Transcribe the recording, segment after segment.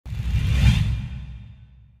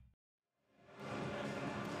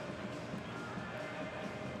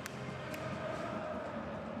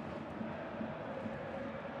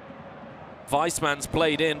Weissman's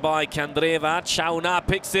played in by Candreva. Tchaouna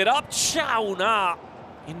picks it up. Tchaouna!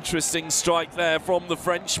 Interesting strike there from the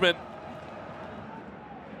Frenchman.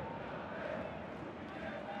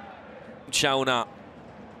 Tchaouna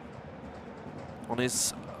on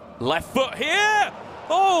his left foot here.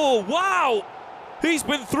 Oh, wow! He's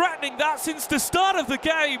been threatening that since the start of the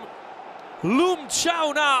game.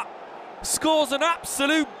 Tchaouna scores an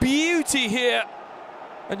absolute beauty here.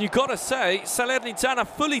 And you've got to say, Salernitana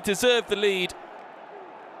fully deserved the lead.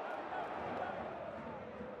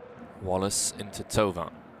 Wallace into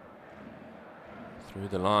Tova. Through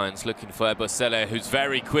the lines, looking for Ebosele, who's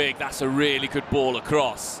very quick. That's a really good ball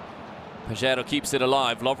across. Pajero keeps it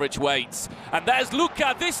alive. Lovric waits. And there's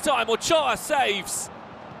Luca this time. Ochoa saves.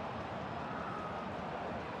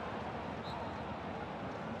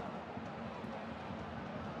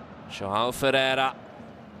 Joao Ferreira.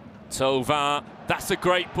 Tova. That's a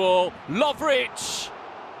great ball. Lovric.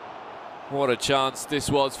 What a chance this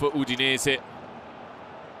was for Udinese.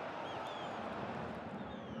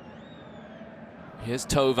 Here's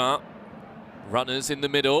Tova. Runners in the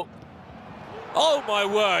middle. Oh my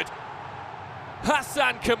word.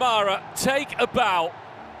 Hassan Kamara, take a bow.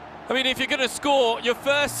 I mean, if you're going to score your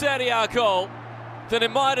first Serie A goal, then it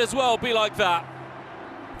might as well be like that.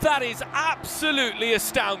 That is absolutely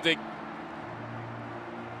astounding.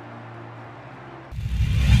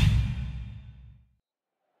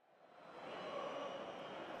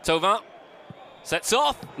 Tova sets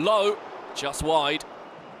off, low, just wide.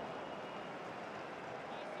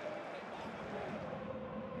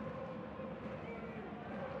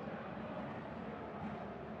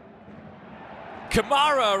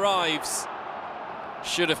 Kamara arrives.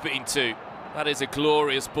 Should have been two. That is a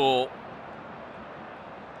glorious ball.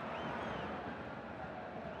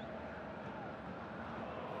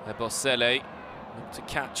 Ebosele to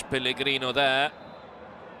catch Pellegrino there.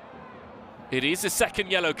 It is a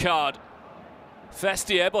second yellow card.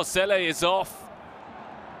 Festi Ebosele is off.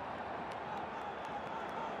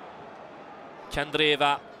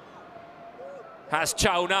 Candreva has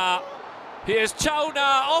Tchaouna. Here's Tchaouna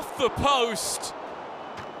off the post.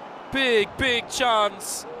 Big, big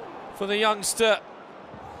chance for the youngster.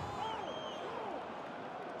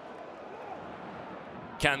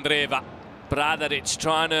 Candreva. Bradaric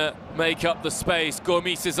trying to make up the space.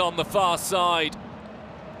 Gomis is on the far side.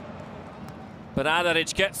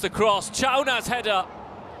 Bradaric gets the cross. Tchaouna's header.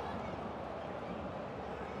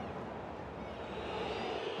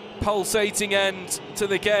 Pulsating end to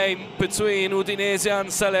the game between Udinese and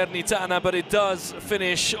Salernitana, but it does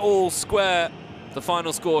finish all square. The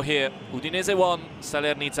final score here, Udinese 1,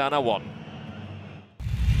 Salernitana 1.